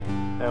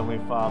Heavenly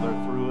Father,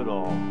 through it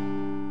all,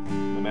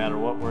 no matter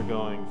what we're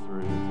going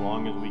through, as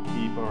long as we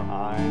keep our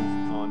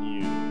eyes on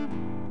you,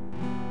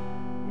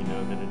 we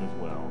know that it is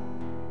well.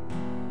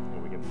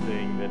 And we can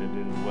sing that it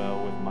is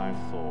well with my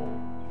soul,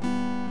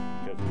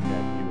 because we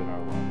have you in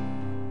our life.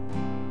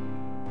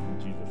 In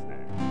Jesus'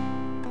 name,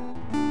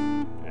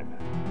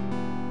 amen.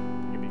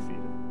 You can be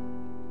seated.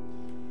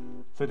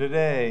 So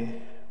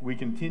today, we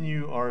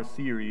continue our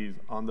series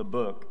on the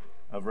book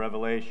of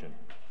Revelation.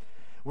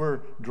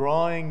 We're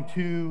drawing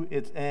to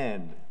its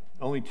end,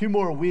 only 2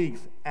 more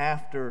weeks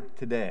after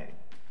today.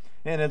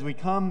 And as we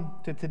come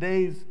to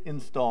today's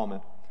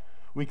installment,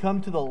 we come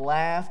to the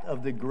last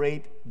of the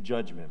great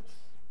judgments,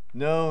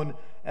 known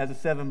as the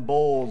 7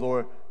 bowls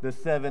or the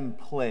 7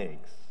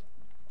 plagues.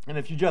 And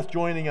if you're just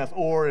joining us,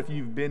 or if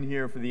you've been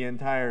here for the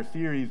entire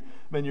series,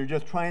 then you're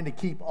just trying to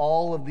keep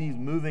all of these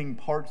moving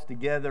parts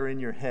together in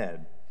your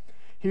head,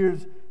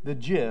 here's the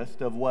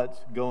gist of what's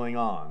going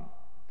on.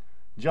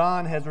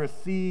 John has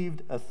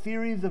received a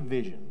series of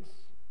visions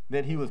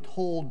that he was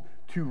told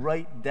to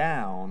write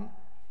down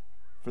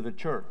for the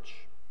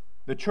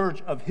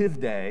church of his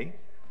day,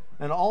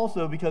 and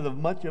also because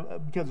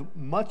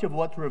much of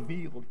what's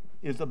revealed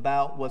is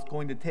about what's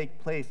going to take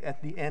place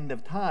at the end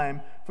of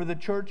time for the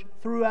church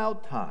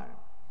throughout time,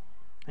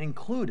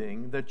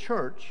 including the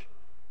church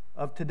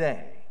of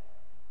today.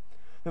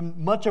 And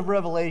much of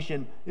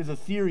Revelation is a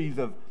series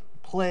of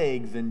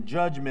plagues and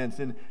judgments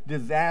and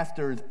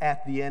disasters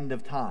at the end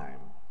of time,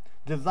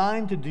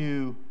 designed to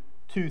do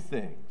 2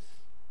 things: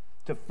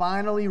 to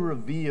finally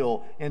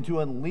reveal and to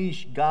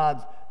unleash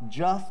God's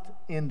just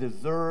and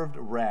deserved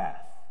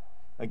wrath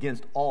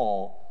against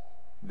all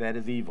that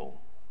is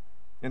evil.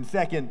 And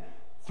second,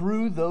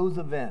 through those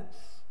events,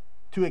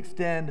 to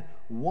extend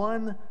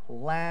one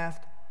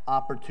last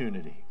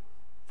opportunity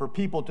for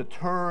people to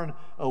turn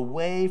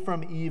away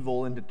from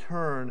evil and to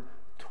turn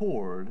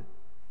toward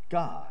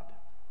God,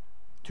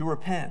 to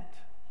repent,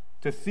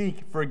 to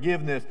seek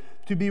forgiveness,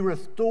 to be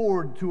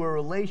restored to a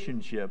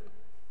relationship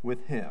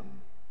with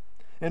Him.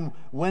 And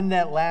when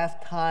that last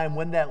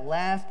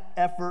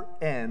effort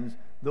ends,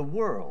 the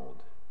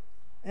world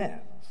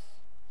ends.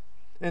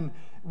 And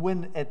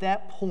when at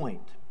that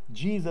point,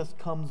 Jesus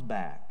comes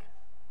back,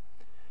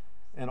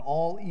 and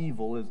all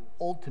evil is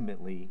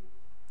ultimately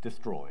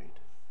destroyed,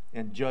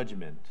 and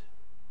judgment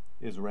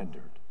is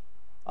rendered.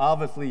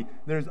 Obviously,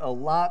 there's a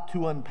lot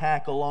to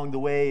unpack along the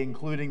way,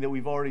 including that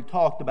we've already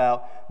talked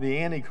about the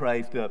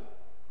Antichrist, the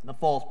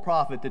false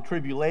prophet, the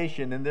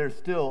tribulation, and there's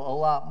still a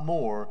lot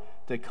more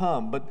to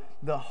come. But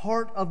the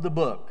heart of the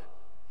book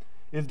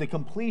is the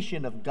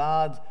completion of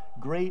God's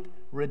great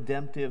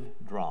redemptive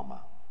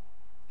drama,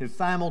 His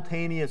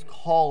simultaneous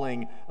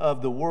calling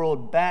of the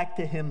world back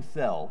to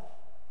Himself,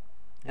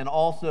 and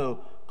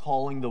also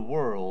calling the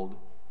world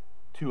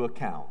to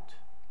account.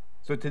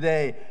 So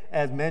today,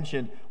 as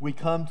mentioned, we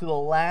come to the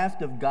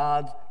last of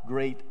God's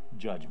great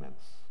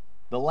judgments,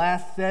 the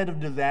last set of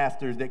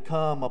disasters that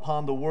come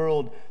upon the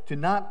world to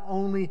not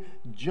only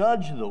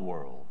judge the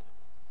world,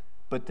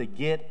 but to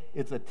get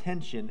its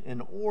attention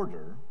in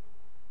order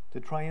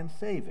to try and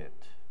save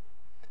it.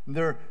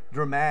 They're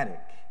dramatic,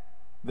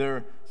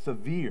 they're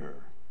severe,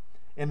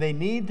 and they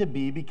need to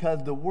be because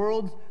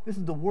this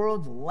is the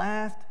world's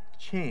last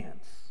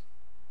chance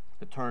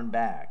to turn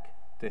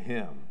back to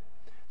Him.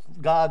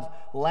 God's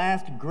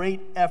last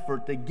great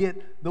effort to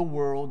get the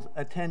world's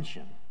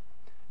attention.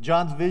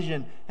 John's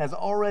vision has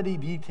already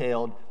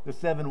detailed the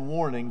 7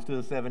 warnings to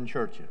the 7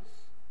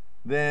 churches.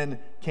 Then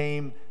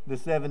came the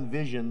 7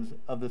 visions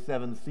of the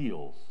 7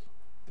 seals,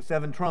 the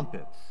 7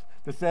 trumpets,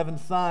 the 7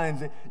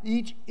 signs,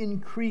 each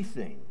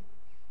increasing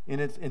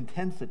in its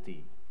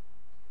intensity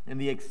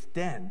and the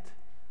extent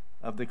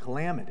of the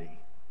calamity.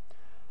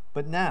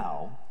 But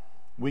now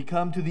we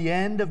come to the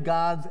end of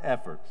God's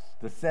efforts,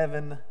 the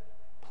 7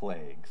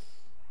 plagues.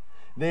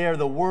 They are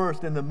the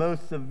worst and the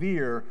most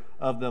severe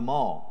of them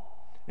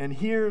all. And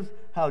here's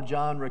how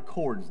John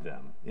records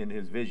them in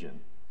his vision.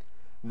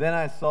 Then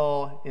I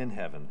saw in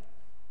heaven.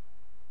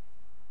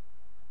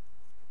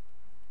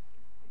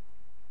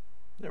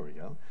 There we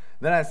go.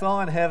 Then I saw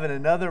in heaven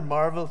another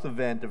marvelous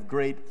event of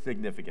great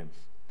significance.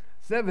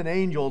 7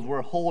 angels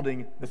were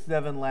holding the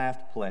 7 last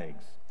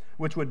plagues,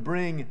 which would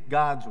bring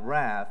God's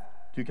wrath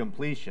to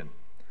completion.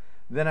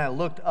 Then I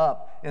looked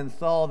up and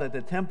saw that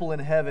the temple in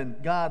heaven,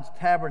 God's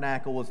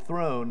tabernacle, was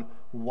thrown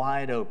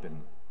wide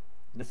open.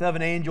 The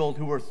 7 angels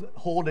who were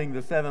holding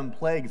the 7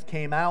 plagues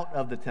came out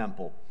of the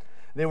temple.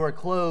 They were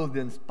clothed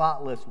in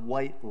spotless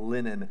white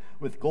linen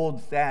with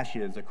gold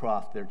sashes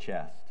across their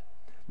chest.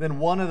 Then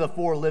one of the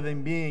 4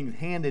 living beings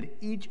handed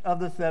each of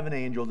the 7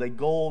 angels a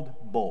gold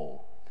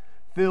bowl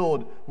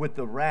filled with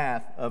the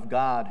wrath of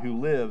God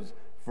who lives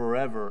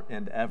forever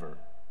and ever.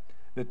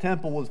 The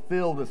temple was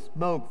filled with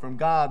smoke from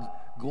God's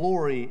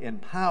glory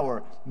and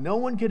power. No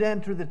one could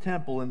enter the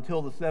temple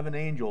until the 7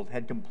 angels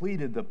had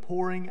completed the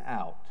pouring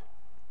out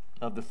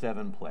of the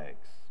 7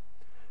 plagues.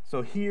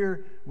 So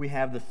here we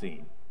have the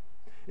scene.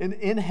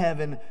 In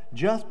heaven,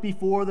 just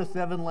before the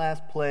 7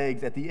 last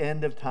plagues at the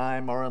end of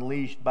time are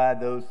unleashed by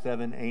those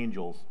 7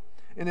 angels,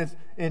 And it's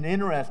an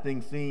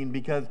interesting scene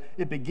because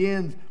it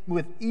begins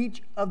with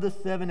each of the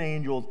 7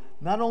 angels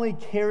not only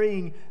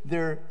carrying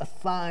their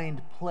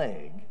assigned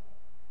plague,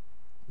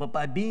 but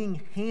by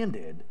being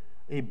handed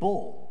a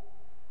bowl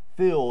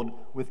filled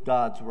with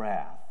God's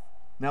wrath.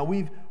 Now,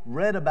 we've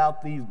read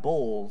about these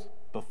bowls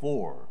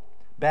before.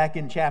 Back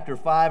in chapter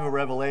 5 of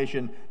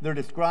Revelation, they're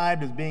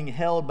described as being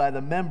held by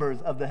the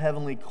members of the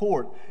heavenly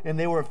court, and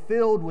they were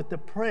filled with the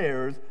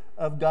prayers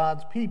of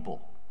God's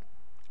people.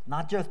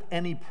 Not just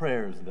any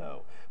prayers,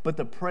 though, but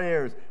the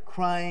prayers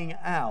crying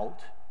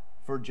out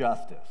for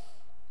justice.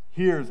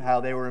 Here's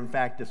how they were in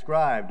fact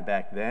described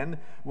back then.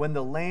 When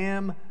the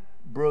Lamb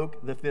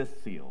broke the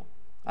 5th seal,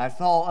 I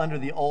saw under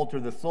the altar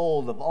the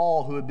souls of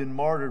all who had been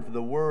martyred for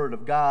the word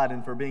of God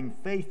and for being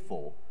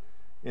faithful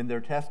in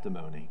their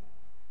testimony.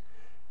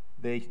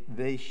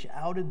 They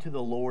shouted to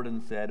the Lord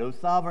and said, O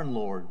sovereign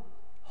Lord,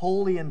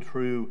 holy and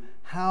true,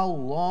 how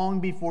long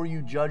before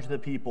you judge the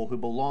people who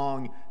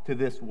belong to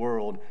this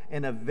world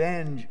and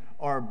avenge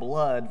our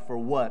blood for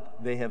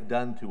what they have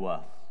done to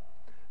us?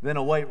 Then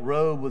a white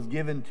robe was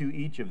given to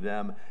each of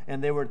them,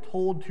 and they were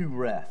told to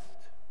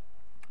rest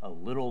a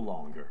little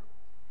longer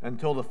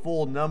until the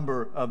full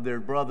number of their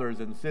brothers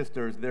and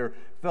sisters, their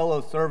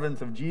fellow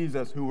servants of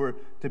Jesus who were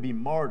to be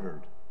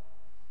martyred,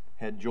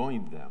 had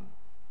joined them.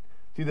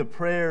 See, the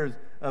prayers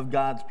of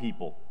God's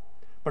people,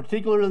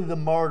 particularly the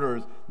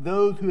martyrs,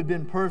 those who had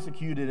been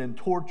persecuted and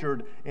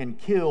tortured and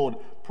killed,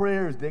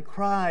 prayers that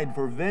cried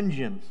for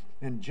vengeance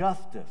and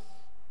justice,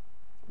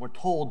 were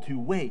told to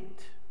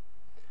wait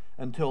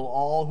until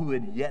all who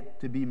had yet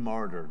to be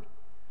martyred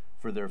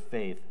for their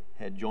faith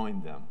had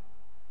joined them.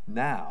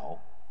 Now,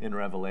 in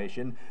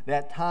Revelation,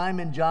 that time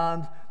in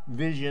John's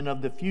vision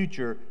of the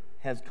future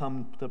has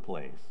come to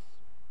place.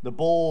 The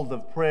bowls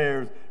of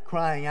prayers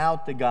crying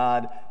out to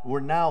God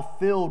were now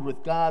filled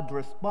with God's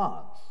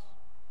response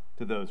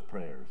to those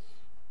prayers.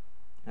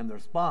 And the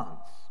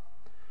response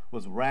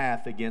was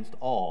wrath against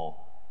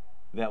all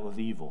that was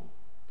evil.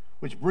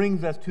 Which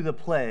brings us to the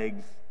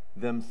plagues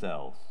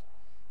themselves.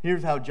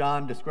 Here's how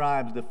John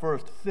describes the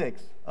first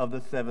 6 of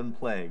the 7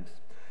 plagues.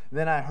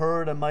 Then I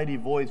heard a mighty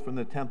voice from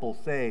the temple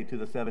say to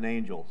the 7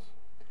 angels,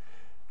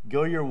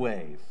 Go your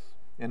ways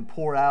and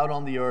pour out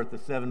on the earth the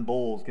 7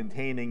 bowls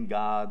containing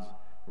God's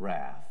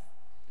wrath.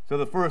 So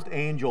the first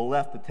angel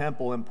left the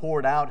temple and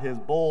poured out his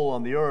bowl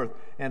on the earth,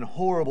 and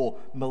horrible,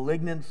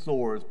 malignant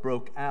sores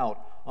broke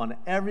out on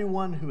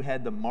everyone who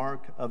had the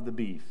mark of the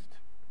beast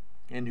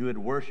and who had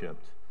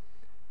worshipped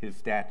his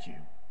statue.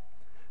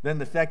 Then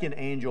the second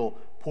angel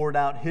poured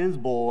out his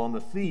bowl on the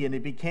sea, and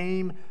it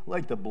became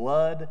like the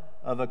blood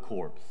of a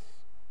corpse,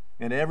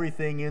 and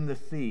everything in the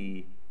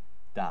sea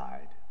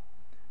died.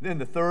 Then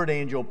the third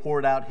angel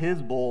poured out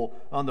his bowl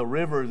on the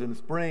rivers and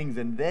springs,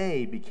 and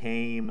they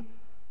became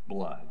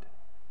blood.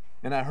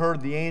 And I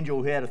heard the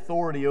angel who had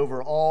authority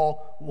over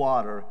all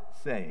water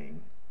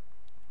saying,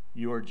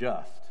 You are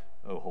just,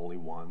 O Holy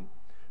One,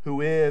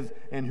 who is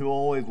and who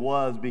always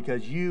was,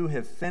 because you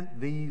have sent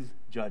these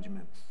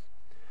judgments.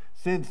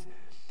 Since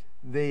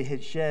they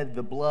had shed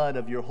the blood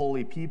of your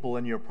holy people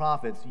and your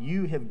prophets,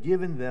 you have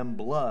given them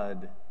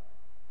blood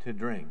to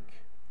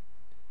drink.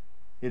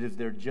 It is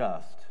their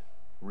just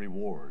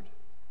reward.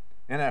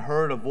 And I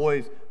heard a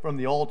voice from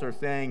the altar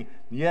saying,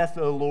 Yes,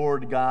 O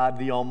Lord God,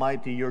 the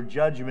Almighty, your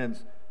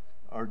judgments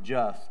are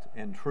just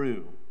and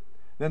true.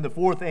 Then the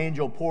fourth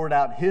angel poured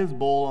out his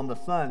bowl on the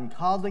sun,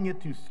 causing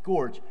it to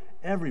scorch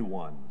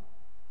everyone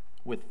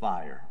with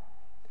fire.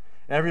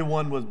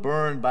 Everyone was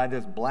burned by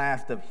this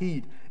blast of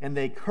heat, and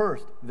they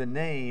cursed the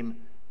name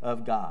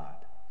of God,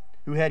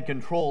 who had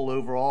control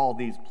over all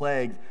these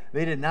plagues.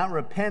 They did not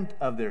repent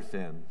of their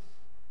sins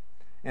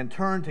and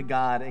turn to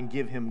God and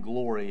give him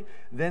glory.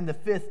 Then the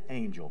fifth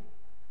angel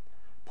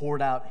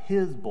poured out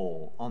his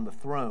bowl on the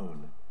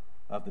throne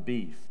of the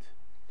beast,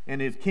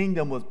 and his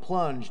kingdom was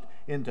plunged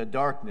into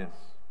darkness.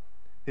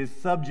 His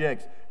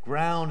subjects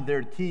ground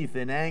their teeth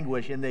in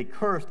anguish, and they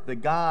cursed the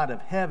God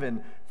of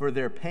heaven for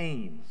their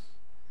pains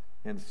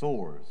and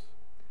sores.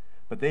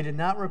 But they did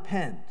not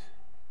repent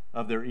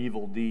of their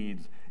evil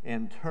deeds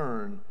and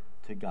turn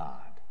to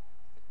God.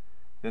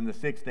 Then the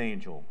sixth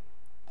angel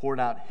poured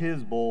out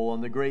his bowl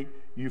on the great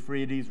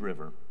Euphrates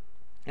River,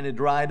 and it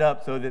dried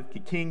up so that the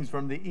kings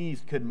from the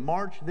east could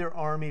march their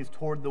armies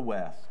toward the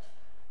west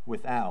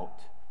without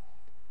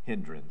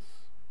hindrance.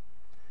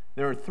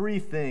 There are three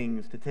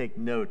things to take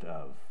note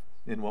of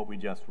in what we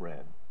just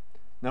read.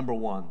 Number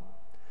one,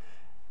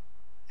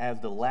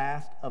 as the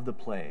last of the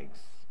plagues,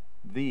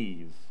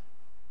 these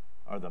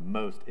are the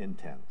most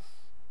intense.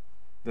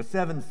 The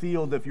seven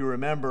seals, if you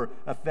remember,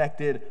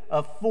 affected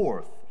a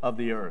fourth of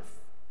the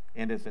earth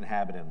and its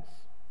inhabitants.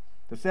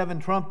 The seven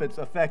trumpets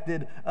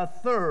affected a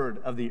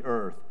third of the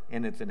earth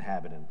and its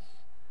inhabitants.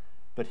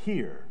 But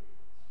here,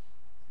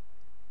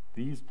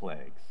 these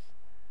plagues,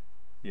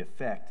 the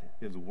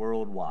effect is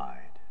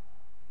worldwide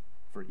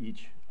for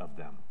each of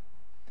them.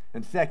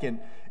 And second,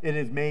 it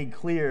is made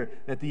clear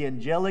that the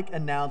angelic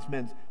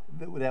announcements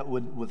that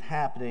was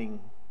happening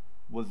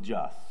was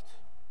just.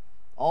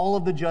 All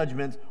of the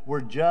judgments were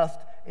just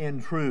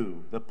and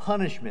true. The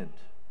punishment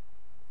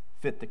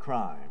fit the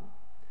crime.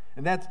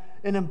 And that's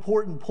an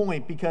important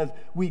point because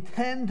we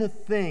tend to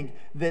think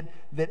that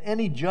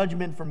any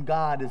judgment from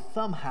God is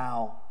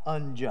somehow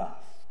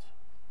unjust.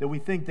 That we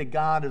think that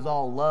God is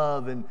all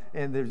love and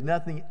there's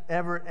nothing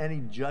ever any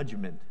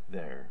judgment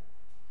there.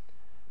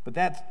 But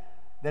that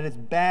is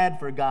bad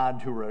for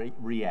God to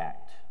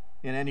react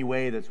in any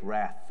way that's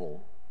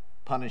wrathful,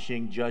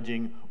 punishing,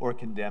 judging, or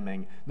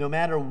condemning. No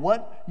matter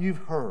what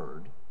you've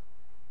heard,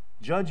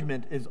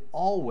 judgment is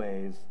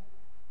always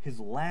his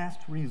last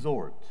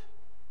resort.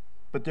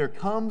 But there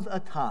comes a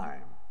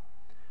time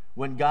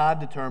when God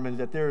determines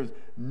that there is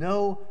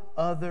no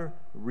other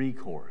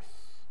recourse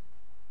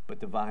but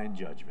divine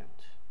judgment.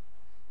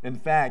 In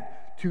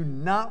fact, to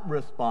not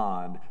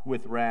respond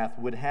with wrath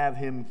would have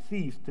him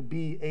cease to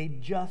be a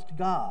just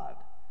God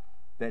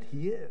that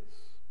he is.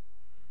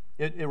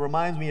 It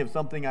reminds me of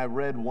something I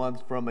read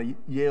once from a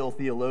Yale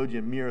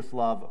theologian,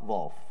 Miroslav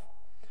Volf.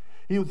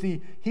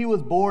 He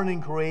was born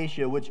in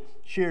Croatia, which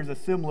shares a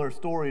similar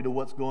story to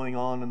what's going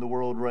on in the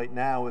world right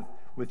now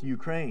with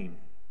Ukraine.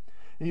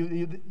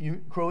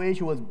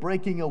 Croatia was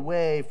breaking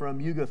away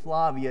from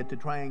Yugoslavia to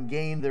try and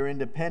gain their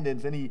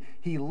independence, and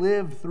he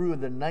lived through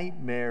the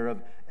nightmare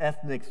of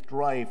ethnic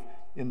strife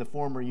in the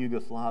former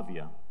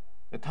Yugoslavia,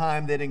 a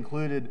time that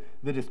included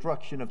the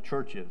destruction of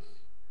churches,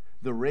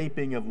 the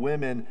raping of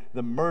women,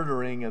 the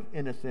murdering of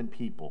innocent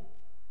people.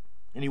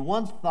 And he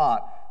once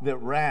thought that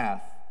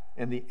wrath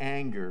and the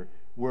anger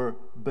were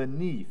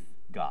beneath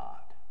God.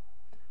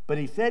 But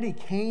he said he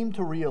came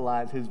to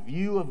realize his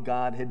view of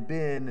God had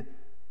been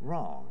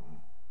wrong.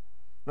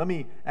 Let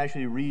me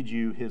actually read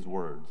you his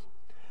words.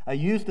 I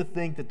used to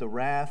think that the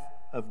wrath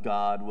of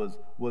God was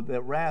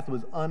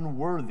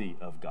unworthy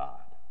of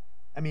God.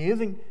 I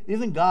mean,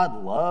 isn't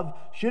God love?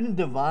 Shouldn't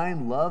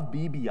divine love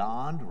be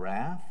beyond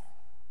wrath?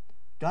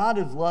 God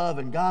is love,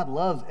 and God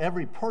loves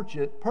every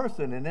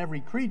person and every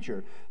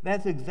creature.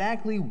 That's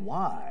exactly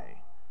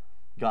why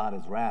God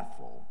is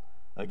wrathful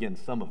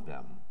against some of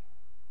them.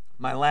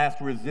 My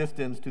last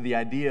resistance to the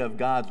idea of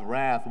God's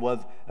wrath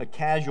was a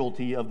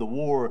casualty of the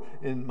war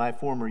in my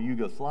former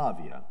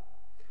Yugoslavia,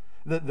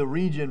 the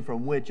region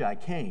from which I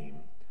came.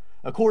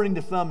 According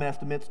to some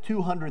estimates,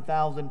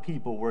 200,000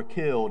 people were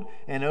killed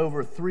and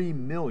over 3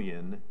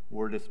 million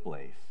were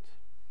displaced.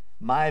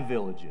 My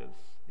villages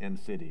and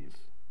cities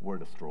were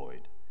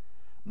destroyed.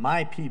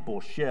 My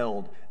people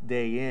shelled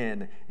day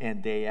in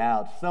and day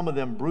out, some of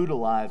them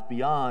brutalized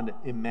beyond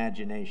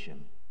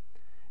imagination.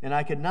 And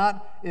I could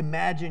not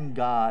imagine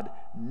God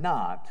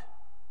not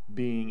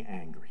being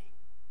angry.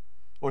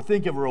 Or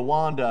think of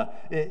Rwanda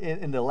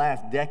in the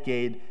last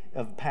decade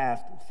of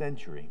past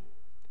century,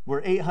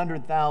 where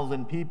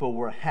 800,000 people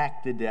were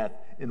hacked to death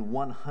in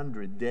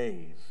 100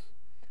 days.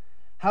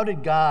 How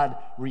did God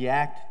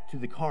react to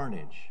the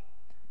carnage?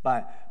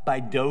 By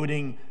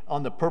doting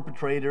on the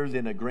perpetrators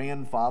in a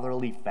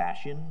grandfatherly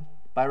fashion?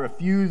 By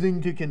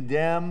refusing to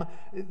condemn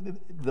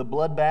the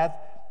bloodbath,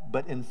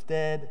 but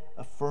instead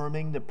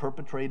affirming the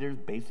perpetrator's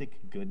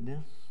basic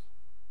goodness?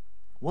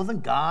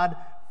 Wasn't God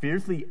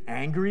fiercely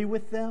angry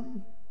with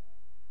them?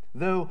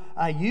 Though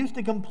I used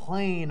to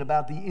complain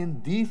about the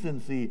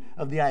indecency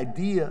of the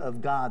idea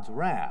of God's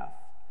wrath,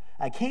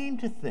 I came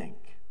to think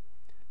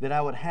that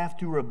I would have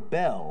to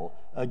rebel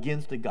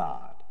against a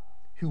God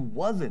who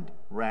wasn't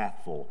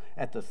wrathful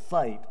at the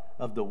sight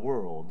of the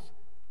world's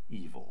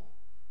evil.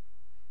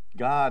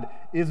 God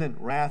isn't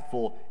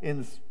wrathful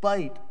in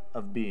spite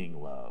of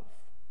being love.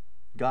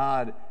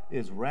 God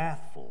is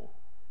wrathful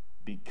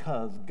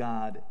because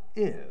God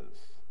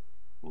is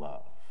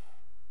love.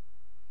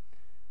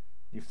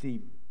 You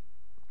see,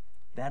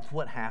 that's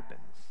what happens.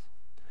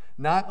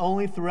 Not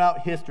only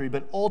throughout history,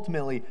 but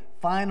ultimately,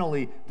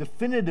 finally,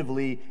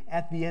 definitively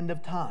at the end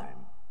of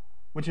time,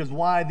 which is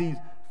why these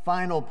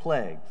final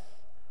plagues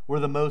were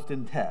the most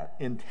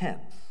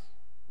intense,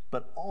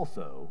 but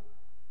also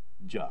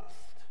just.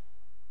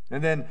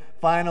 And then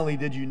finally,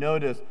 did you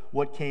notice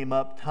what came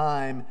up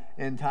time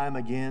and time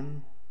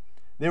again?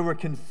 They were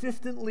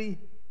consistently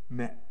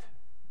met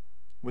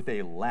with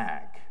a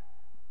lack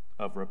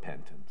of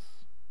repentance.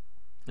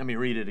 Let me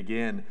read it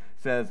again.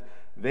 It says,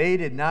 they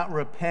did not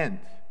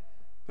repent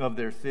of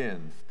their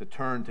sins to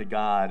turn to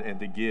God and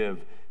to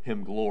give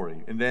him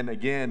glory. And then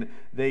again,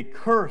 they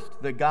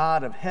cursed the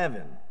God of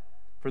heaven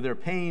for their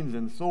pains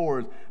and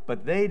sores,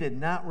 but they did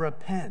not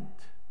repent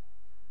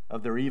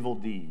of their evil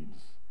deeds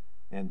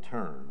and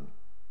turn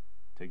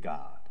to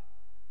God.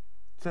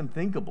 It's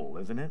unthinkable,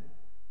 isn't it?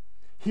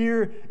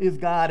 Here is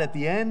God at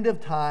the end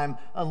of time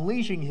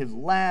unleashing his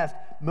last,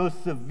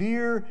 most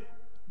severe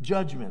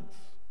judgments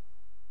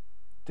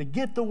to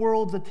get the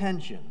world's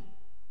attention,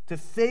 to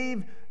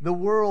save the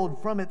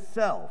world from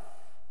itself,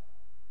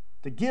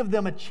 to give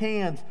them a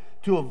chance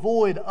to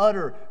avoid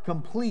utter,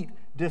 complete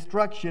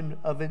destruction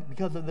of it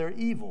because of their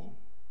evil.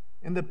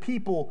 And the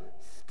people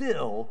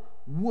still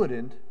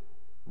wouldn't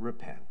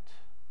repent.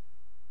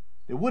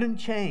 They wouldn't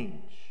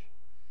change.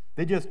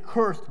 They just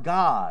cursed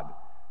God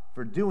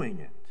for doing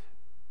it.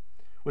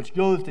 Which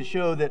goes to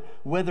show that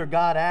whether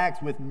God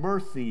acts with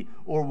mercy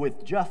or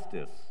with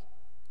justice,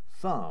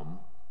 some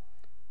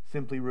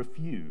simply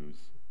refuse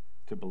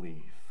to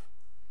believe.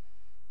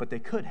 But they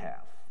could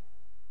have.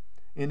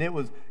 And it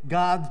was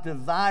God's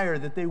desire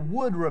that they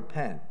would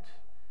repent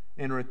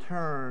and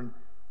return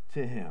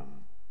to him.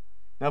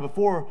 Now,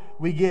 before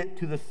we get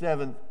to the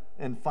seventh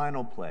and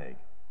final plague,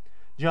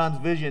 John's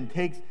vision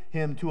takes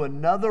him to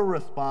another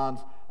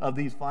response of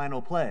these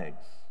final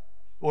plagues,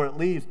 or at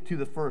least to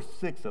the first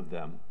 6 of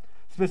them.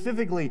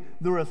 Specifically,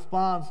 the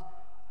response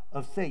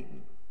of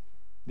Satan,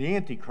 the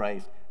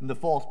Antichrist, and the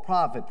false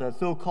prophet, the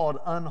so-called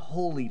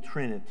unholy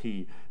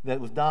trinity that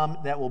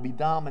will be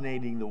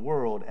dominating the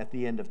world at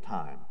the end of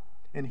time.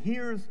 And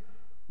here's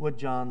what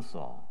John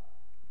saw.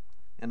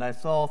 And I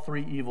saw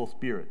 3 evil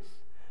spirits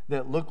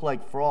that looked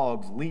like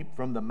frogs leap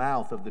from the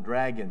mouth of the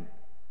dragon,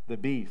 the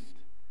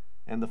beast,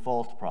 and the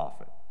false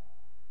prophet.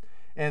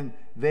 And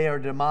they are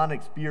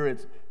demonic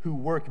spirits who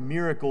work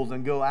miracles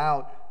and go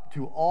out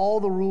to all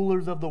the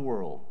rulers of the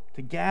world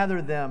to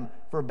gather them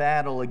for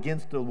battle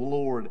against the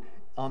Lord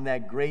on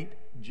that great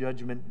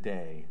judgment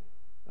day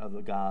of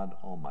the God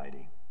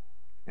Almighty.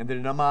 And the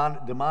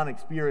demonic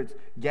spirits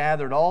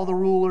gathered all the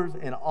rulers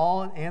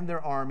and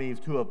their armies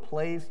to a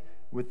place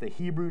with the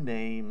Hebrew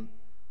name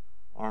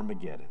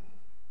Armageddon.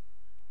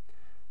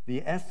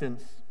 The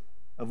essence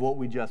of what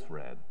we just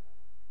read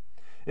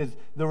is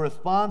the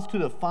response to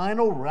the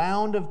final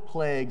round of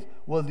plagues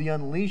was the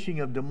unleashing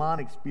of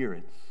demonic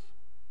spirits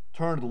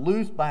turned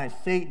loose by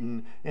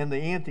Satan and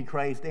the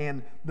Antichrist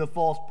and the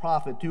false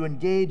prophet to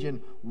engage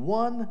in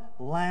one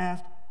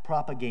last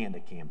propaganda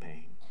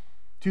campaign,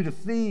 to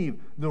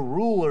deceive the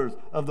rulers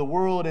of the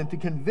world and to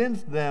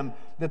convince them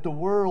that the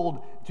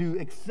world to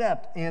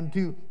accept and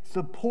to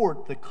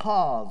support the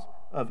cause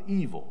of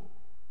evil.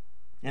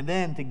 And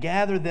then to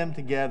gather them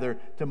together,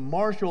 to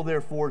marshal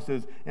their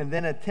forces, and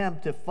then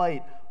attempt to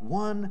fight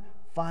one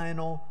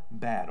final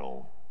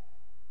battle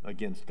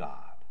against God.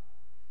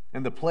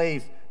 And the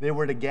place they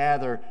were to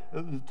gather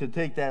to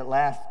take that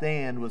last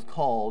stand was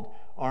called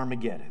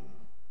Armageddon,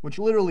 which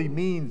literally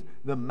means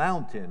the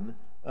mountain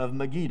of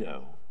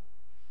Megiddo.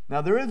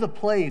 Now, there is a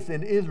place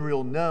in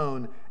Israel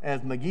known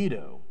as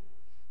Megiddo,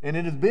 and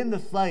it has been the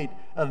site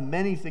of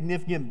many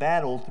significant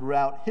battles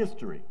throughout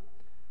history.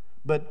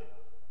 But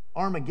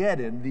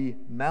Armageddon, the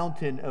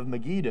mountain of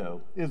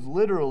Megiddo, is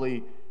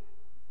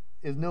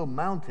no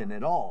mountain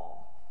at all.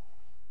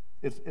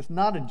 It's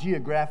not a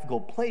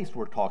geographical place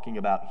we're talking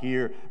about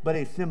here, but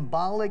a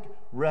symbolic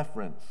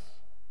reference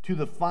to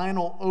the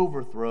final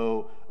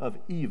overthrow of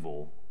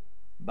evil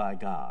by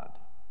God,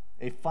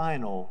 a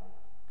final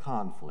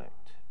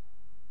conflict.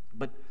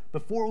 But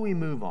before we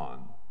move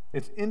on,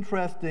 it's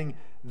interesting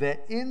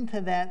that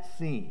into that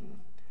scene,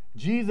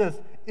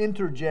 Jesus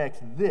interjects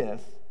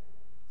this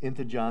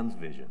into John's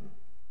vision.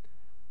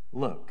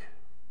 Look,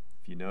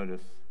 if you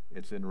notice,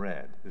 it's in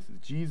red. This is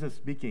Jesus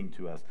speaking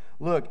to us.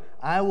 Look,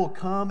 I will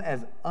come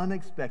as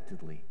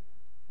unexpectedly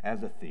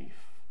as a thief.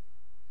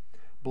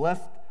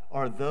 Blessed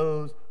are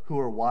those who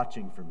are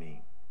watching for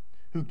me,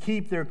 who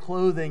keep their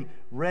clothing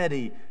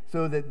ready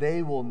so that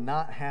they will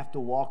not have to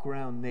walk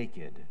around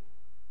naked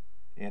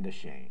and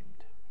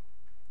ashamed.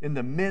 In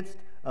the midst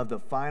of the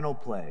final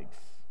plagues,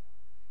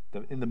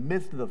 in the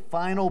midst of the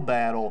final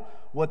battle,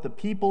 what the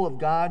people of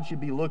God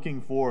should be looking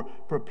for,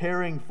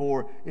 preparing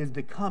for, is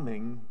the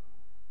coming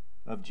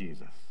of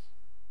Jesus.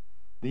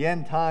 The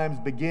end times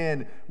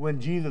begin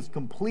when Jesus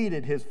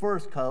completed his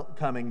first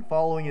coming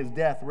following his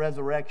death,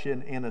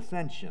 resurrection, and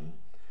ascension.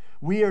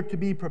 We are to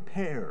be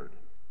prepared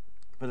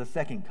for the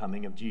second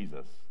coming of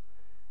Jesus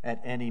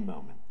at any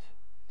moment.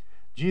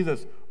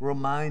 Jesus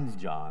reminds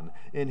John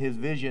in his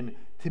vision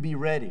to be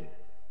ready,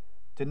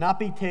 to not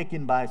be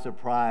taken by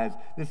surprise.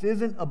 This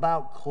isn't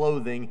about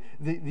clothing.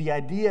 The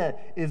idea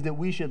is that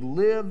we should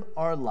live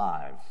our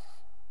lives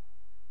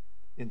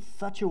in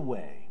such a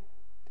way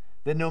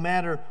that no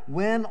matter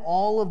when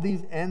all of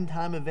these end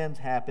time events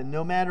happen,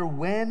 no matter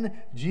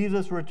when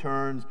Jesus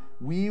returns,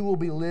 we will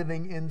be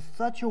living in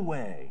such a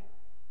way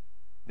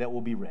that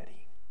we'll be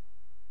ready.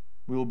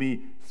 We will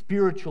be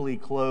spiritually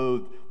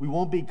clothed. We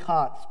won't be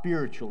caught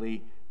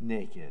spiritually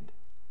naked.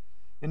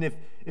 And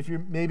if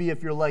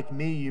you're like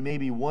me, you may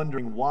be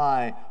wondering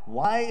why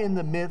in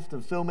the midst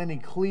of so many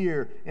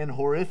clear and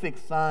horrific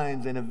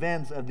signs and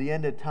events of the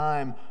end of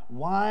time,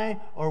 why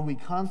are we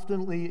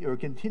constantly or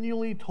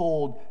continually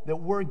told that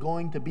we're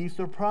going to be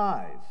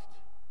surprised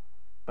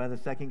by the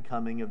second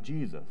coming of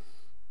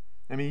Jesus?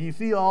 I mean, you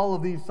see all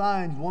of these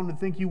signs, one would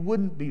think you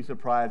wouldn't be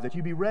surprised, that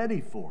you'd be ready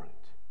for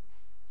it.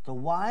 So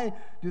why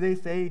do they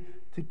say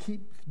to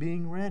keep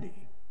being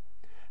ready?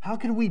 How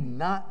can we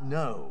not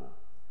know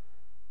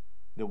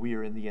that we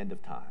are in the end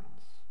of times?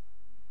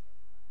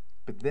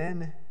 But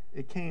then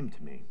it came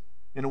to me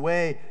in a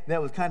way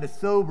that was kind of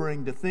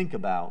sobering to think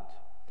about.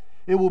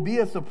 It will be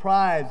a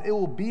surprise, it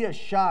will be a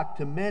shock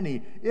to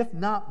many, if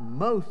not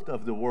most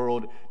of the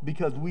world,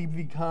 because we've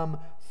become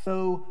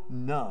so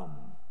numb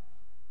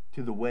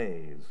to the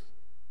ways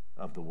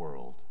of the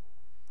world,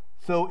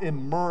 so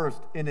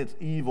immersed in its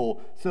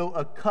evil, so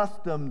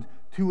accustomed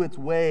to its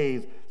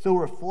ways, so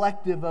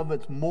reflective of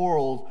its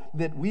morals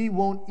that we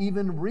won't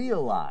even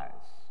realize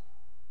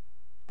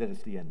that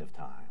it's the end of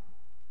times.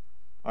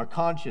 Our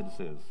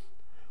consciences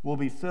will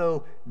be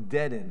so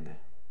deadened,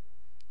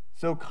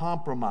 so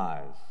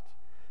compromised,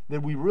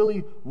 that we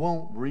really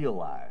won't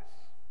realize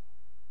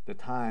the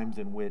times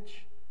in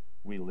which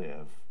we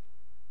live.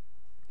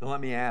 So let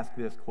me ask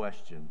this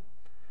question.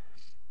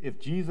 If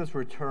Jesus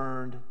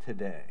returned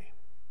today,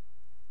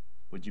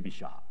 would you be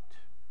shocked?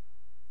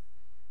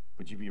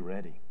 Would you be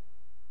ready?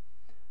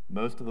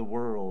 Most of the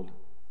world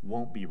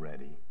won't be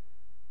ready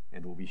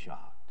and will be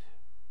shocked.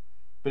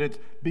 But it's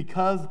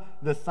because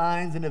the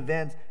signs and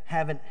events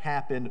haven't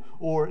happened,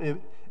 or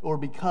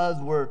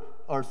because we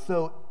are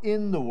so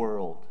in the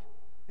world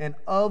and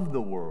of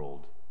the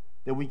world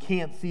that we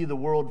can't see the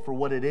world for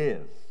what it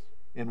is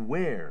and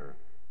where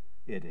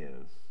it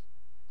is.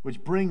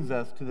 Which brings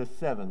us to the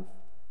seventh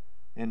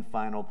and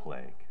final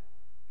plague.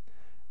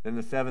 Then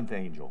the seventh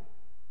angel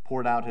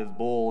poured out his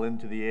bowl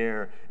into the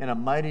air, and a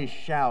mighty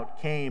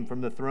shout came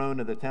from the throne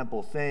of the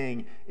temple,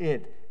 saying,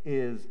 "It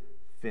is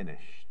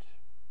finished."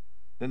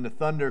 Then the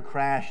thunder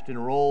crashed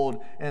and rolled,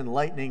 and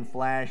lightning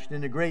flashed,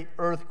 and a great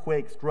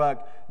earthquake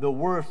struck, the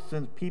worst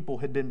since people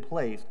had been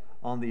placed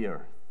on the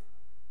earth.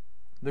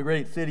 The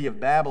great city of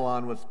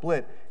Babylon was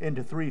split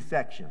into 3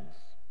 sections,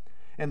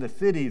 and the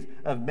cities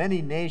of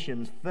many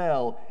nations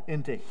fell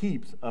into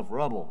heaps of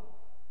rubble.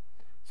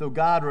 So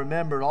God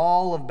remembered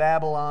all of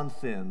Babylon's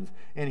sins,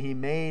 and he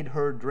made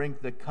her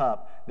drink the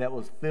cup that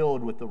was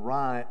filled with the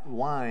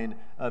wine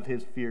of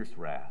his fierce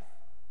wrath.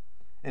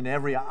 And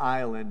every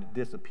island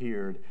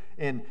disappeared,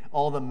 and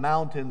all the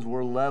mountains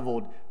were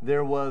leveled.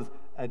 There was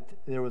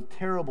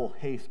terrible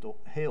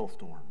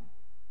hailstorm,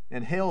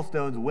 and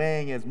hailstones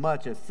weighing as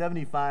much as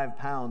 75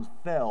 pounds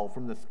fell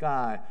from the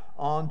sky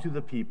onto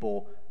the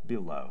people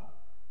below.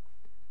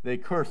 They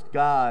cursed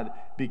God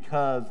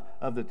because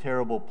of the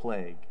terrible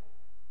plague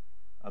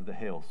of the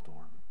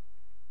hailstorm.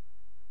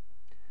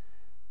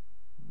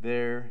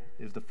 There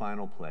is the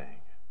final plague.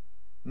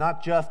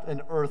 Not just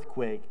an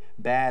earthquake,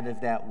 bad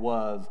as that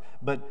was,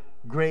 but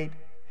great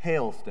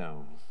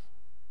hailstones.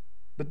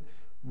 But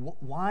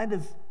why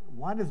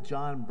does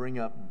John bring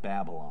up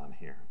Babylon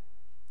here?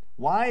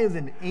 Why is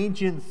an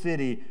ancient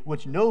city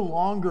which no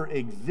longer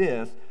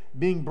exists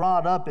being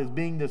brought up as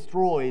being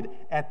destroyed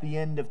at the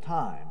end of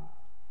time?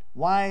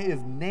 Why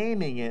is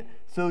naming it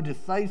so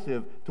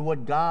decisive to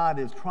what God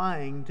is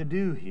trying to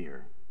do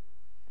here?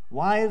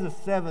 Why is the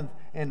seventh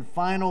and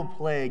final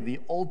plague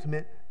the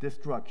ultimate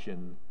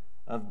destruction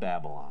of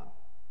Babylon?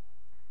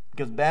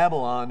 Because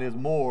Babylon is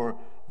more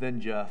than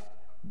just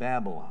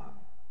Babylon.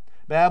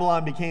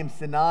 Babylon became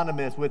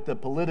synonymous with the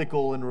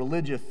political and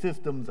religious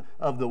systems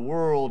of the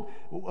world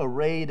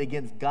arrayed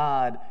against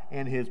God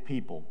and his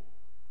people.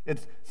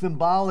 It's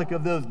symbolic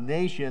of those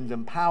nations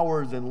and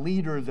powers and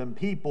leaders and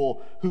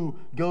people who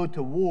go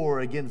to war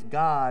against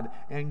God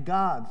and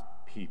God's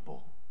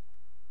people,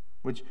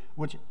 which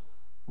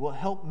will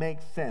help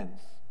make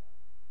sense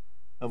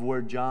of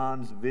where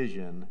John's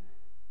vision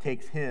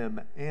takes him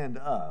and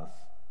us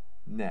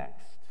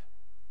next.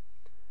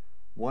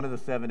 One of the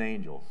 7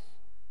 angels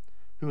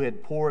who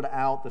had poured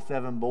out the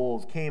 7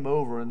 bowls came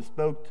over and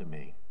spoke to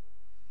me.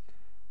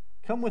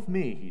 "Come with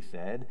me," he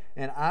said,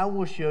 "and I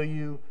will show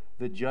you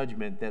the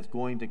judgment that's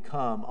going to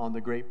come on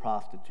the great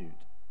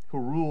prostitute who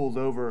rules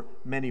over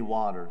many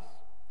waters.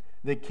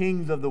 The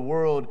kings of the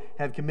world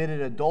have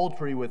committed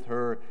adultery with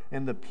her,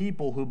 and the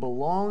people who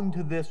belong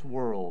to this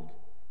world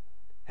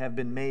have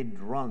been made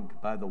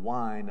drunk by the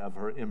wine of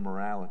her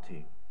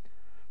immorality."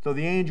 So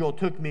the angel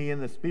took me in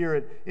the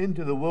spirit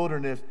into the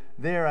wilderness.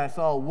 There I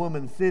saw a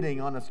woman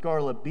sitting on a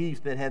scarlet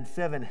beast that had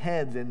 7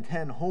 heads and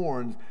 10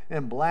 horns,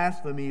 and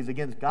blasphemies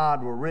against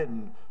God were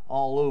written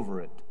all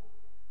over it.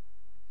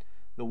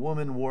 The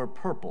woman wore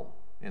purple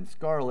and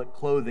scarlet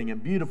clothing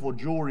and beautiful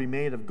jewelry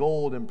made of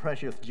gold and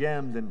precious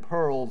gems and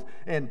pearls,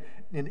 and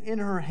in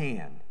her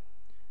hand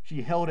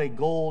she held a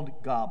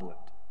gold goblet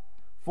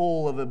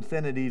full of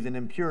obscenities and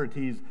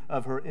impurities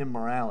of her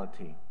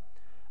immorality.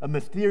 A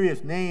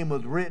mysterious name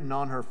was written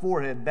on her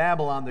forehead: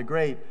 Babylon the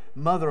Great,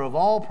 mother of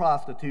all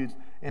prostitutes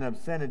and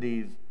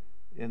obscenities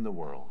in the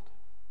world.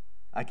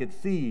 I could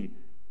see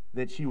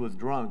that she was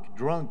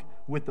drunk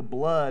with the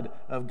blood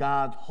of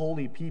God's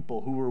holy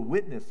people who were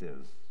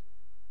witnesses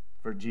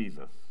for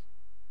Jesus.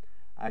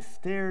 I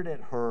stared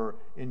at her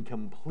in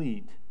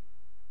complete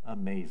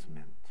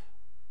amazement.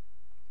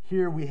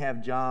 Here we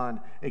have John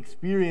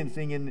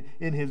experiencing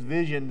in his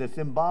vision the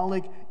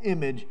symbolic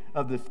image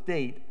of the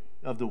state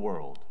of the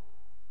world.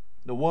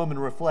 The woman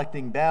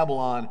reflecting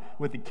Babylon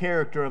with the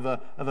character of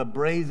a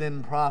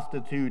brazen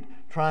prostitute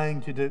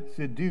trying to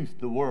seduce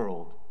the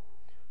world.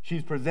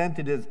 She's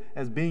presented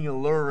as being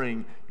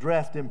alluring,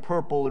 dressed in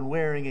purple and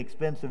wearing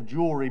expensive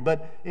jewelry,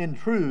 but in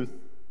truth,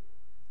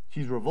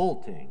 she's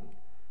revolting,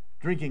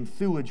 drinking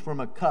sewage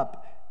from a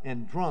cup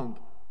and drunk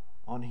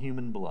on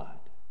human blood.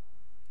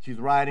 She's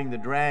riding the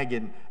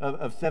dragon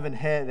of 7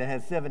 heads that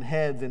has 7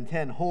 heads and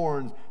 10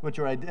 horns, which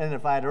are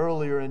identified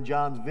earlier in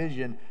John's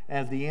vision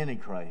as the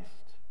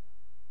Antichrist.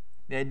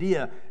 The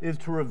idea is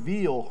to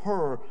reveal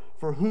her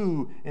for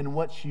who and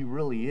what she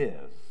really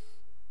is.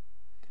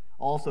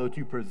 Also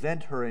to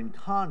present her in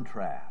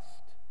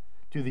contrast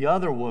to the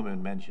other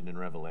woman mentioned in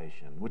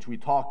Revelation, which we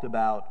talked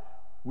about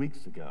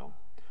weeks ago.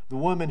 The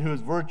woman who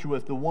is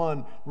virtuous, the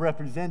one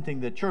representing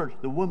the church,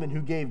 the woman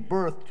who gave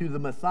birth to the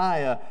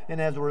Messiah,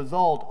 and as a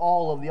result,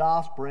 all of the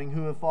offspring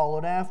who have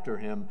followed after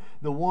him.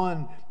 The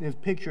one is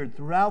pictured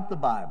throughout the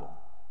Bible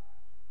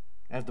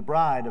as the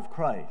bride of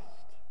Christ,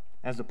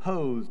 as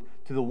opposed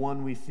to the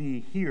one we see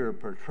here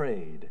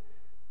portrayed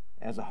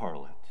as a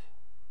harlot.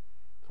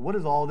 So what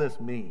does all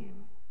this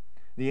mean?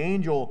 The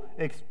angel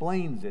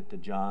explains it to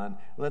John.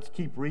 Let's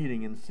keep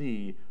reading and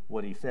see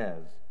what he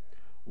says.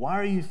 "Why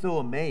are you so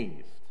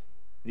amazed?"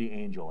 the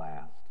angel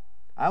asked.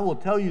 "I will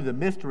tell you the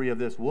mystery of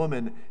this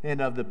woman and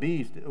of the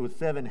beast with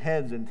 7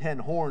 heads and 10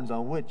 horns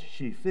on which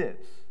she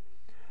sits.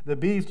 The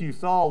beast you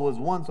saw was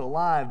once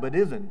alive, but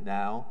isn't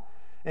now,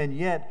 and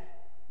yet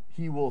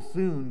he will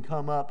soon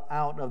come up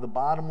out of the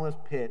bottomless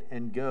pit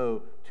and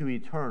go to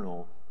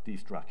eternal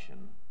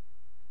destruction.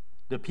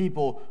 The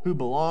people who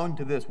belong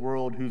to this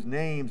world, whose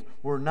names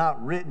were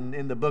not written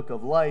in the book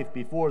of life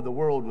before the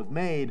world was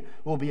made,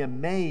 will be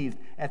amazed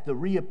at the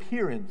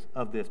reappearance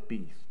of this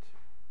beast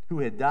who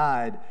had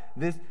died.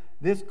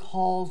 This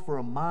calls for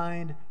a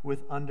mind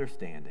with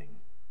understanding.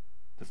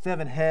 The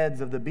 7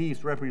 heads of the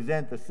beast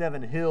represent the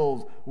 7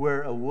 hills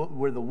where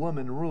the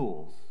woman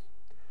rules.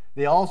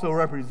 They also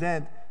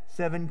represent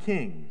 7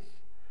 kings.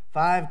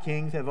 5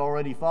 kings have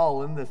already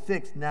fallen, the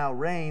 6th now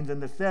reigns,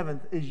 and the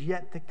 7th is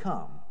yet to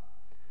come.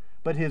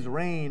 But his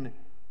reign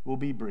will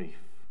be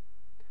brief.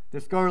 The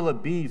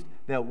scarlet beast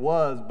that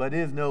was but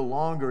is no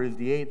longer is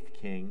the 8th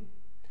king.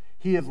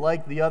 He is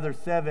like the other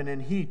 7,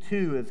 and he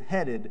too is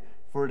headed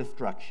for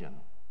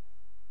destruction.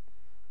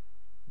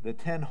 The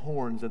 10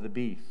 horns of the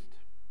beast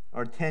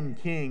are 10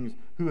 kings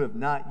who have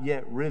not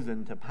yet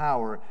risen to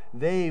power.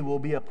 They will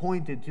be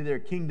appointed to their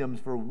kingdoms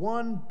for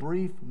one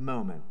brief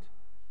moment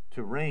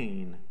to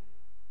reign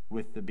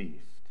with the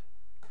beast.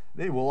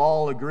 They will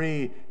all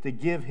agree to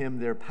give him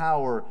their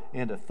power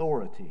and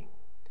authority.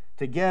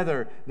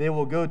 Together they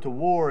will go to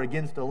war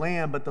against the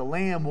Lamb, but the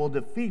Lamb will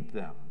defeat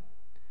them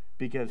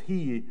because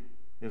he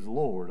is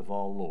Lord of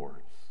all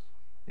lords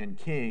and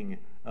King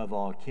of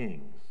all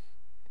kings,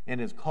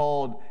 and his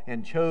called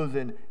and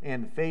chosen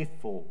and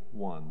faithful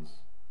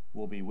ones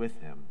will be with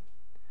him.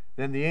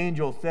 Then the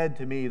angel said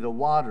to me, the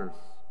waters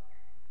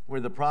where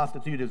the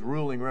prostitute is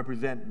ruling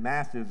represent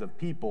masses of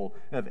people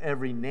of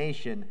every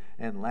nation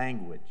and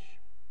language.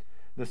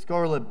 The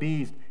scarlet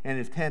beast and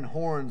his 10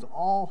 horns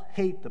all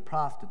hate the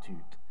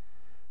prostitute.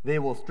 They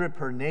will strip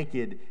her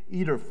naked,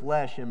 eat her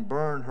flesh, and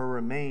burn her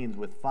remains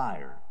with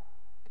fire.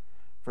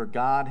 For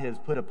God has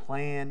put a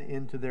plan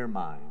into their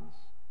minds,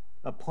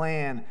 a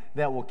plan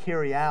that will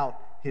carry out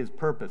his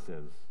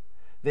purposes.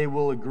 They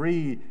will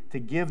agree to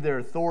give their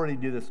authority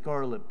to the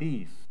scarlet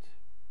beast,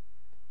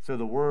 so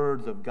the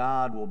words of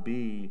God will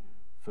be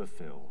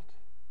fulfilled.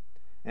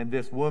 And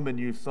this woman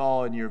you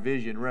saw in your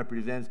vision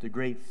represents the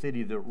great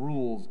city that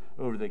rules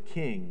over the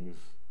kings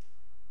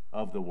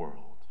of the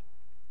world."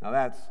 Now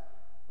that's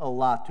a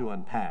lot to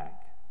unpack,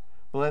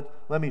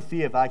 but let me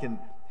see if I can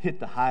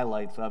hit the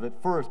highlights of it.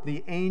 First,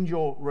 the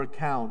angel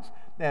recounts,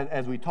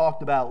 as we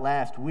talked about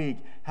last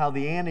week, how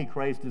the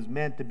Antichrist is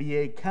meant to be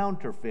a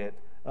counterfeit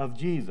of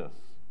Jesus,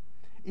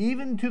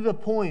 even to the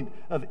point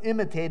of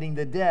imitating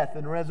the death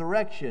and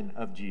resurrection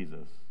of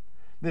Jesus.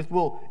 This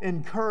will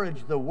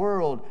encourage the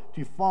world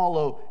to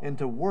follow and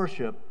to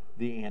worship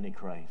the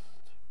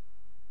Antichrist.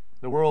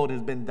 The world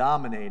has been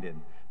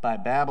dominated by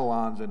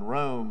Babylons and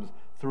Romes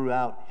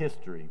throughout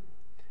history.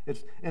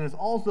 It's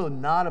also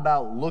not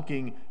about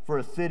looking for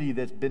a city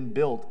that's been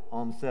built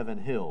on 7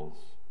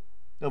 hills,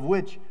 of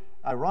which,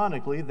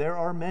 ironically, there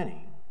are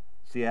many.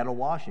 Seattle,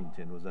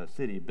 Washington was a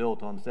city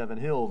built on 7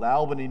 hills.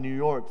 Albany, New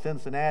York,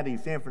 Cincinnati,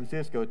 San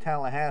Francisco,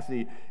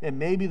 Tallahassee, and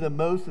maybe the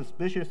most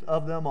suspicious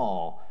of them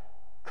all,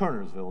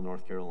 Kernersville,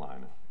 North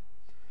Carolina.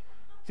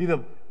 See,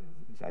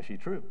 it's actually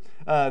true.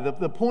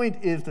 The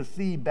point is to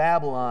see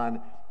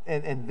Babylon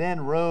and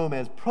then Rome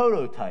as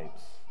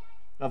prototypes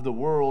of the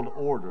world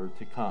order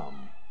to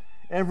come.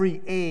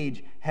 Every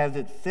age has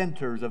its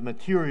centers of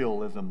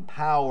materialism,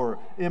 power,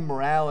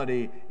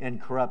 immorality, and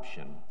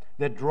corruption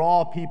that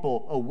draw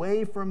people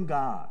away from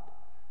God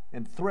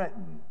and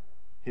threaten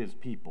his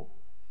people.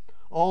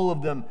 All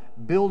of them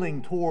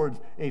building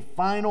towards a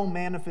final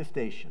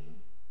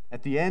manifestation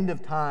at the end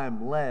of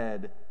time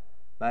led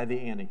by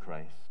the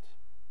Antichrist.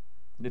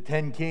 The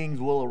 10 kings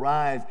will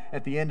arise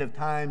at the end of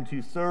time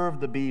to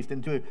serve the beast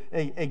and to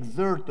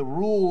exert the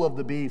rule of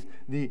the beast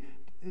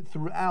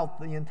throughout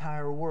the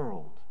entire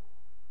world.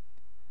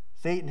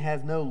 Satan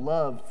has no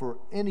love for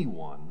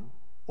anyone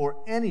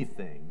or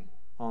anything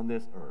on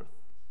this earth,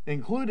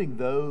 including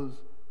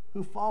those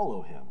who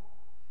follow him.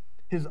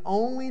 His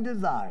only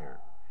desire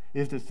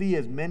is to see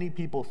as many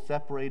people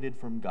separated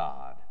from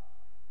God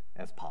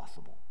as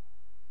possible.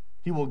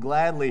 He will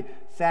gladly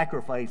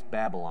sacrifice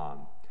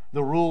Babylon,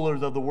 the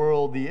rulers of the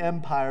world, the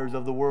empires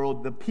of the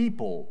world, the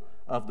people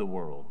of the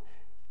world,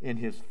 in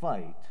his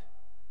fight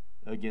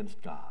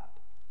against God.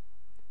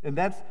 And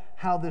that's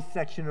how this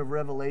section of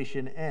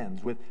Revelation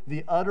ends, with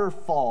the utter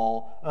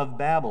fall of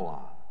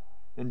Babylon.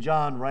 And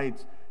John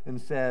writes and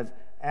says,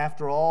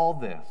 "After all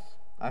this,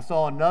 I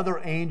saw another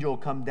angel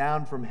come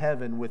down from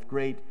heaven with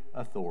great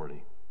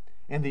authority,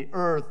 and the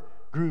earth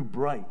grew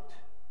bright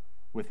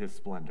with his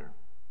splendor.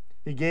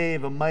 He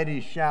gave a mighty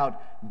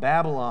shout,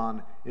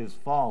 'Babylon is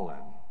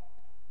fallen.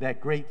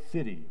 That great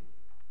city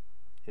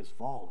is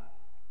fallen.'"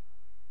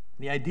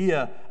 The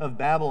idea of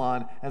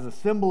Babylon as a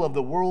symbol of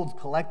the world's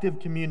collective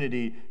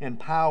community and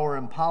power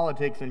and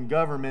politics and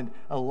government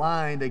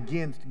aligned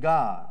against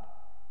God.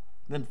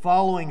 Then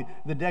following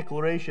the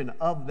declaration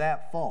of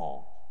that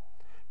fall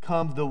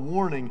comes the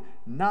warning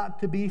not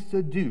to be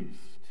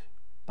seduced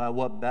by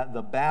what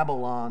the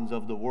Babylons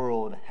of the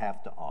world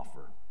have to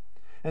offer.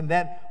 And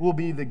that will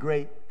be the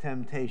great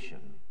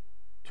temptation,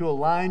 to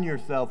align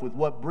yourself with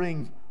what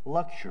brings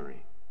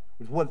luxury,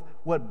 with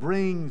what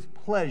brings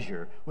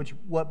pleasure,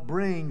 what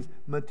brings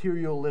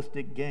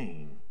materialistic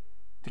gain,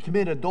 to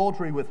commit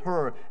adultery with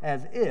her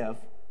as if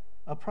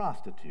a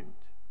prostitute.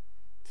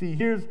 See,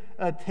 here's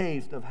a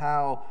taste of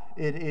how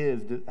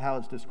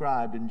it's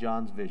described in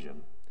John's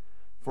vision.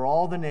 "For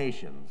all the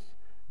nations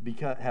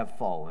have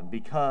fallen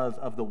because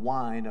of the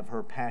wine of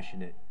her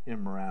passionate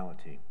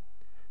immorality.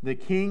 The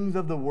kings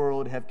of the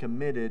world have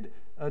committed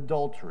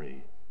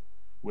adultery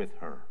with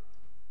her."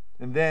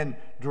 And then,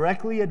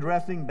 directly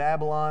addressing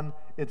Babylon,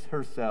 it's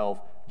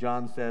herself,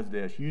 John says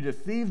this, "You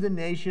deceive the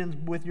nations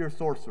with your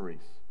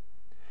sorceries.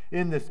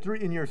 In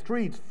your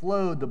streets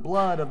flowed the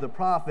blood of the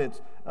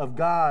prophets of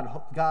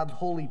God's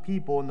holy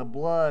people, and the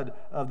blood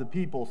of the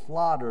people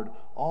slaughtered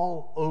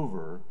all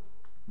over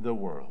the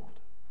world."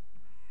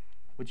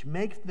 Which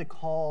makes the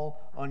call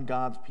on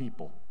God's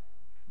people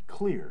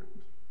clear.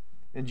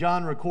 And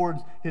John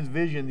records his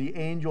vision. The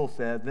angel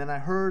says, "Then I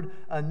heard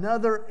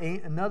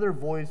another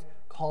voice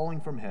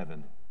calling from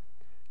heaven,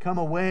 'Come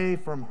away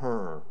from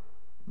her,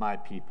 my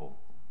people.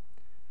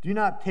 Do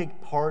not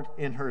take part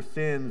in her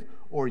sins,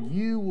 or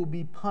you will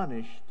be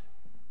punished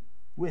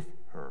with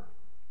her.'"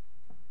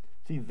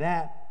 See,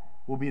 that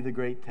will be the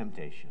great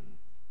temptation.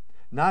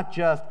 Not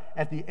just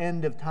at the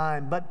end of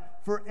time, but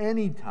for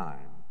any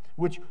time,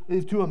 which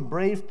is to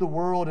embrace the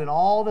world and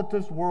all that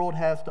this world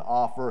has to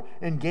offer,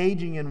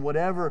 engaging in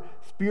whatever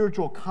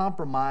spiritual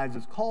compromise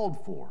is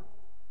called for,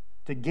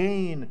 to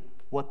gain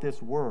what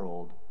this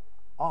world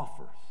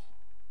offers,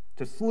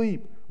 to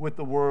sleep with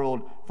the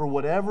world for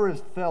whatever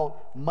is felt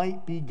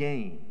might be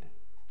gained,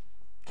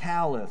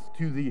 callous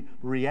to the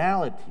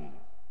reality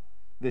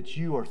that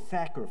you are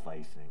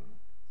sacrificing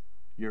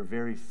your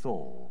very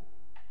soul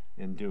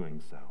in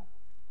doing so.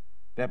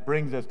 That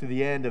brings us to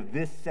the end of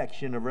this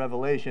section of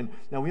Revelation.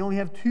 Now, we only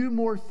have 2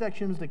 more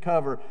sections to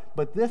cover,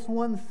 but this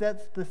one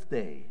sets the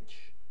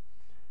stage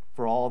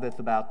for all that's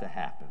about to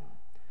happen.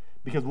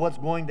 Because what's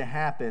going to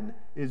happen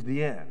is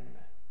the end,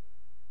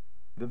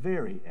 the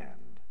very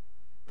end,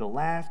 the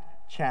last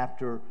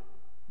chapter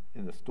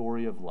in the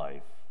story of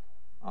life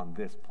on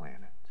this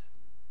planet.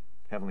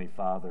 Heavenly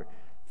Father,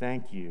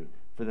 thank you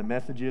for the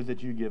messages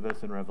that you give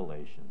us in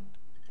Revelation.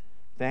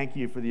 Thank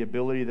you for the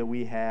ability that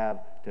we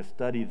have to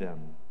study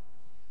them,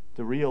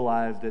 to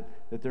realize that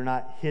they're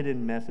not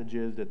hidden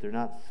messages, that they're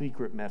not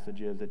secret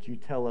messages, that you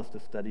tell us to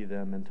study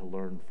them and to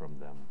learn from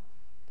them.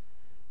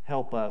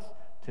 Help us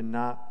to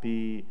not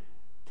be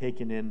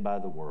taken in by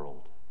the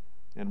world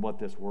and what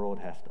this world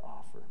has to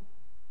offer.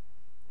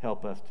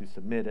 Help us to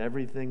submit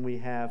everything we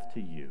have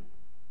to you,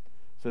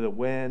 so that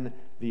when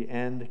the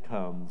end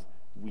comes,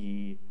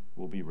 we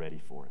will be ready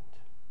for it.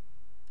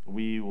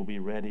 We will be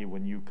ready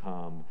when you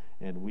come,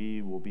 and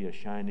we will be a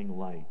shining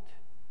light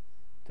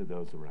to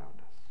those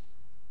around us.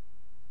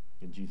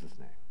 In Jesus'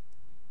 name,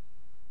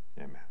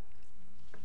 amen.